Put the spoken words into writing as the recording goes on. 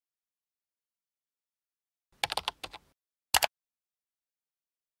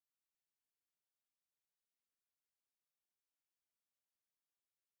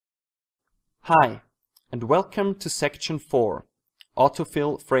Hi, and welcome to Section 4,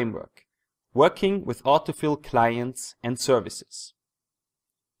 Autofill Framework, working with Autofill clients and services.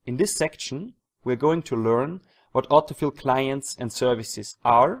 In this section, we're going to learn what Autofill clients and services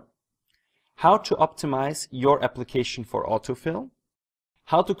are, how to optimize your application for Autofill,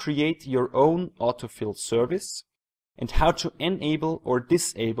 how to create your own Autofill service, and how to enable or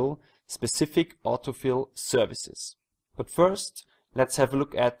disable specific Autofill services. But first, let's have a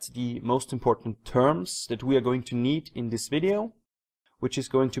look at the most important terms that we are going to need in this video, which is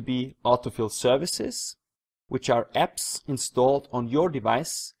going to be Autofill services, which are apps installed on your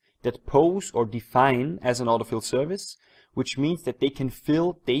device that pose or define as an Autofill service, which means that they can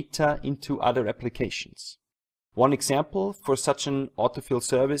fill data into other applications. One example for such an Autofill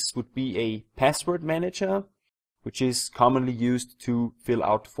service would be a password manager, which is commonly used to fill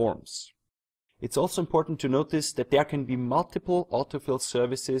out forms. It's also important to notice that there can be multiple Autofill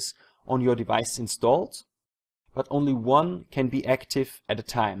services on your device installed, but only one can be active at a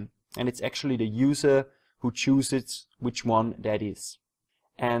time, and it's actually the user who chooses which one that is.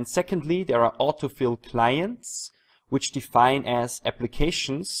 And secondly, there are Autofill clients, which define as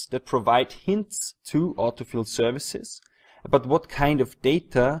applications that provide hints to Autofill services about what kind of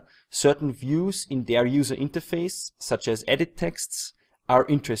data certain views in their user interface, such as edit texts, are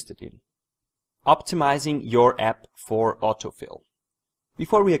interested in. Optimizing your app for Autofill.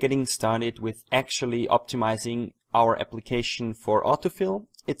 Before we are getting started with actually optimizing our application for Autofill,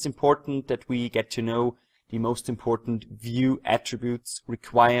 it's important that we get to know the most important view attributes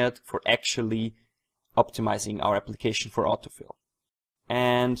required for actually optimizing our application for Autofill.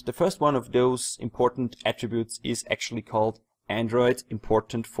 And the first one of those important attributes is actually called Android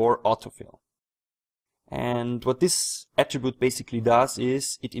important for Autofill. And what this attribute basically does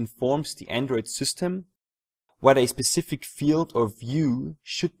is it informs the Android system whether a specific field or view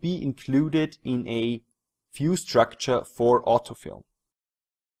should be included in a view structure for Autofill.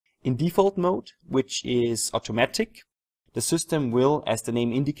 In default mode, which is automatic, the system will, as the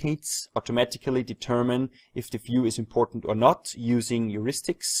name indicates, automatically determine if the view is important or not using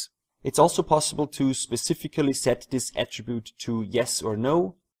heuristics. It's also possible to specifically set this attribute to yes or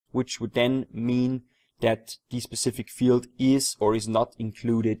no, which would then mean that the specific field is or is not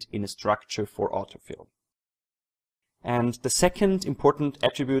included in a structure for Autofill. And the second important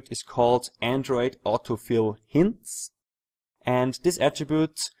attribute is called Android Autofill Hints. And this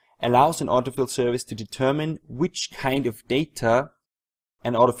attribute allows an Autofill service to determine which kind of data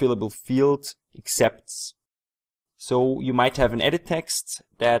an autofillable field accepts. So you might have an edit text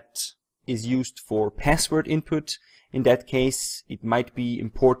that is used for password input. In that case, it might be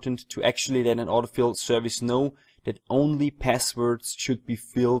important to actually let an Autofill service know that only passwords should be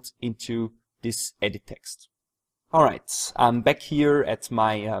filled into this edit text. Alright, I'm back here at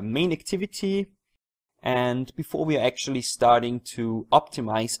my main activity. And before we are actually starting to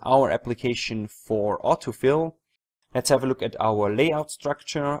optimize our application for Autofill, let's have a look at our layout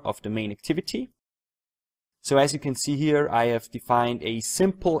structure of the main activity. So as you can see here, I have defined a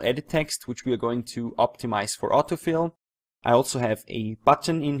simple edit text which we are going to optimize for Autofill. I also have a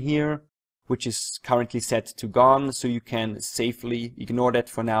button in here which is currently set to gone, so you can safely ignore that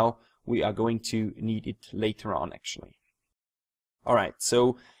for now. We are going to need it later on actually. Alright,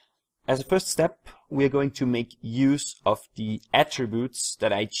 so as a first step, we are going to make use of the attributes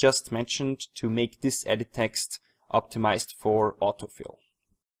that I just mentioned to make this edit text optimized for Autofill.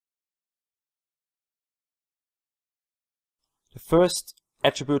 The first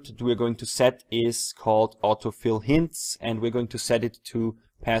attribute that we're going to set is called Autofill Hints, and we're going to set it to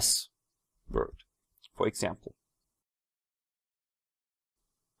password, for example.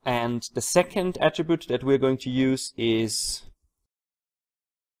 And the second attribute that we're going to use is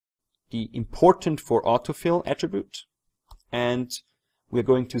the important for Autofill attribute, and we're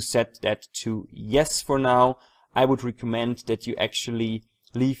going to set that to yes for now. I would recommend that you actually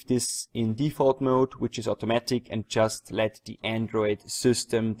leave this in default mode, which is automatic, and just let the Android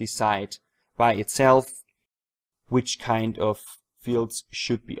system decide by itself which kind of fields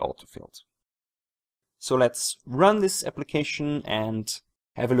should be autofilled. So let's run this application and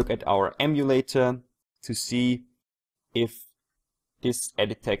have a look at our emulator to see if this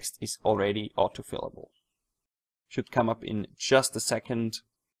edit text is already autofillable. Should come up in just a second,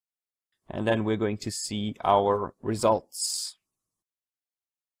 and then we're going to see our results.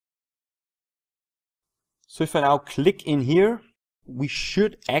 So if I now click in here, we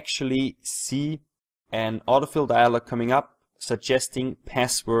should actually see an autofill dialog coming up suggesting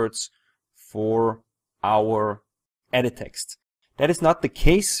passwords for our edit text. That is not the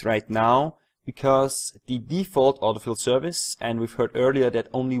case right now because the default autofill service, and we've heard earlier that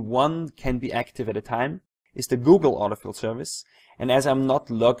only one can be active at a time, is the Google autofill service. And as I'm not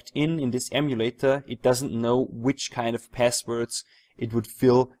logged in this emulator, it doesn't know which kind of passwords it would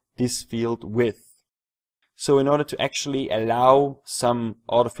fill this field with. So in order to actually allow some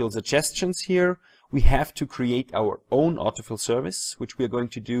autofill suggestions here, we have to create our own autofill service, which we are going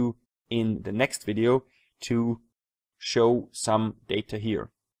to do in the next video to show some data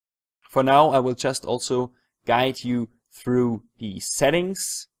here. For now, I will just also guide you through the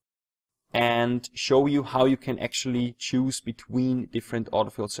settings and show you how you can actually choose between different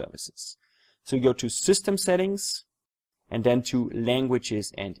autofill services. So you go to System Settings and then to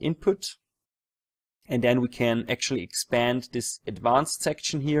Languages and Input. And then we can actually expand this advanced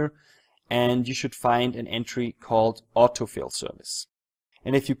section here, and you should find an entry called Autofill Service.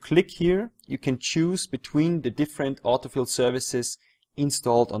 And if you click here, you can choose between the different autofill services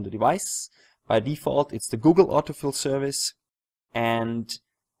installed on the device. By default, it's the Google autofill service. And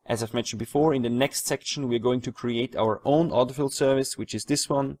as I've mentioned before, in the next section, we're going to create our own autofill service, which is this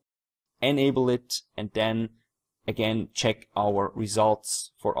one, enable it, and then again check our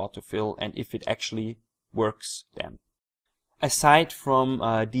results for autofill and if it actually works then. Aside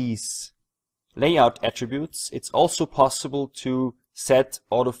from these layout attributes, it's also possible to set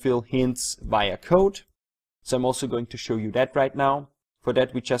autofill hints via code. So I'm also going to show you that right now. For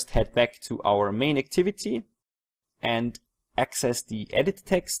that, we just head back to our main activity and access the edit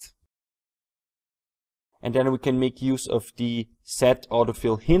text. And then we can make use of the set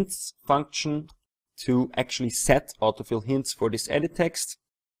autofill hints function to actually set autofill hints for this edit text.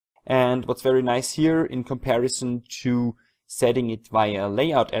 And what's very nice here in comparison to setting it via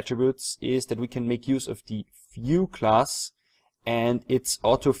layout attributes is that we can make use of the view class and its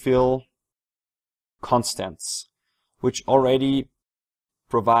autofill constants, which already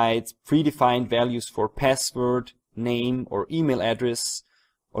provides predefined values for password, name or email address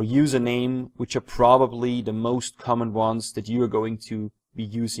or username, which are probably the most common ones that you are going to be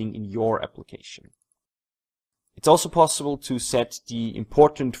using in your application. It's also possible to set the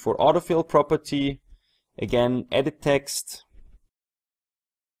important for autofill property. Again, edit text.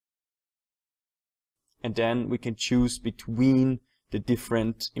 And then we can choose between the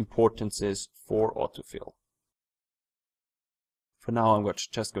different importances for autofill. For now, I'm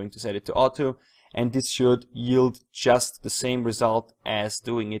just going to set it to auto, and this should yield just the same result as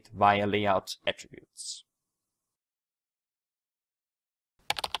doing it via layout attributes.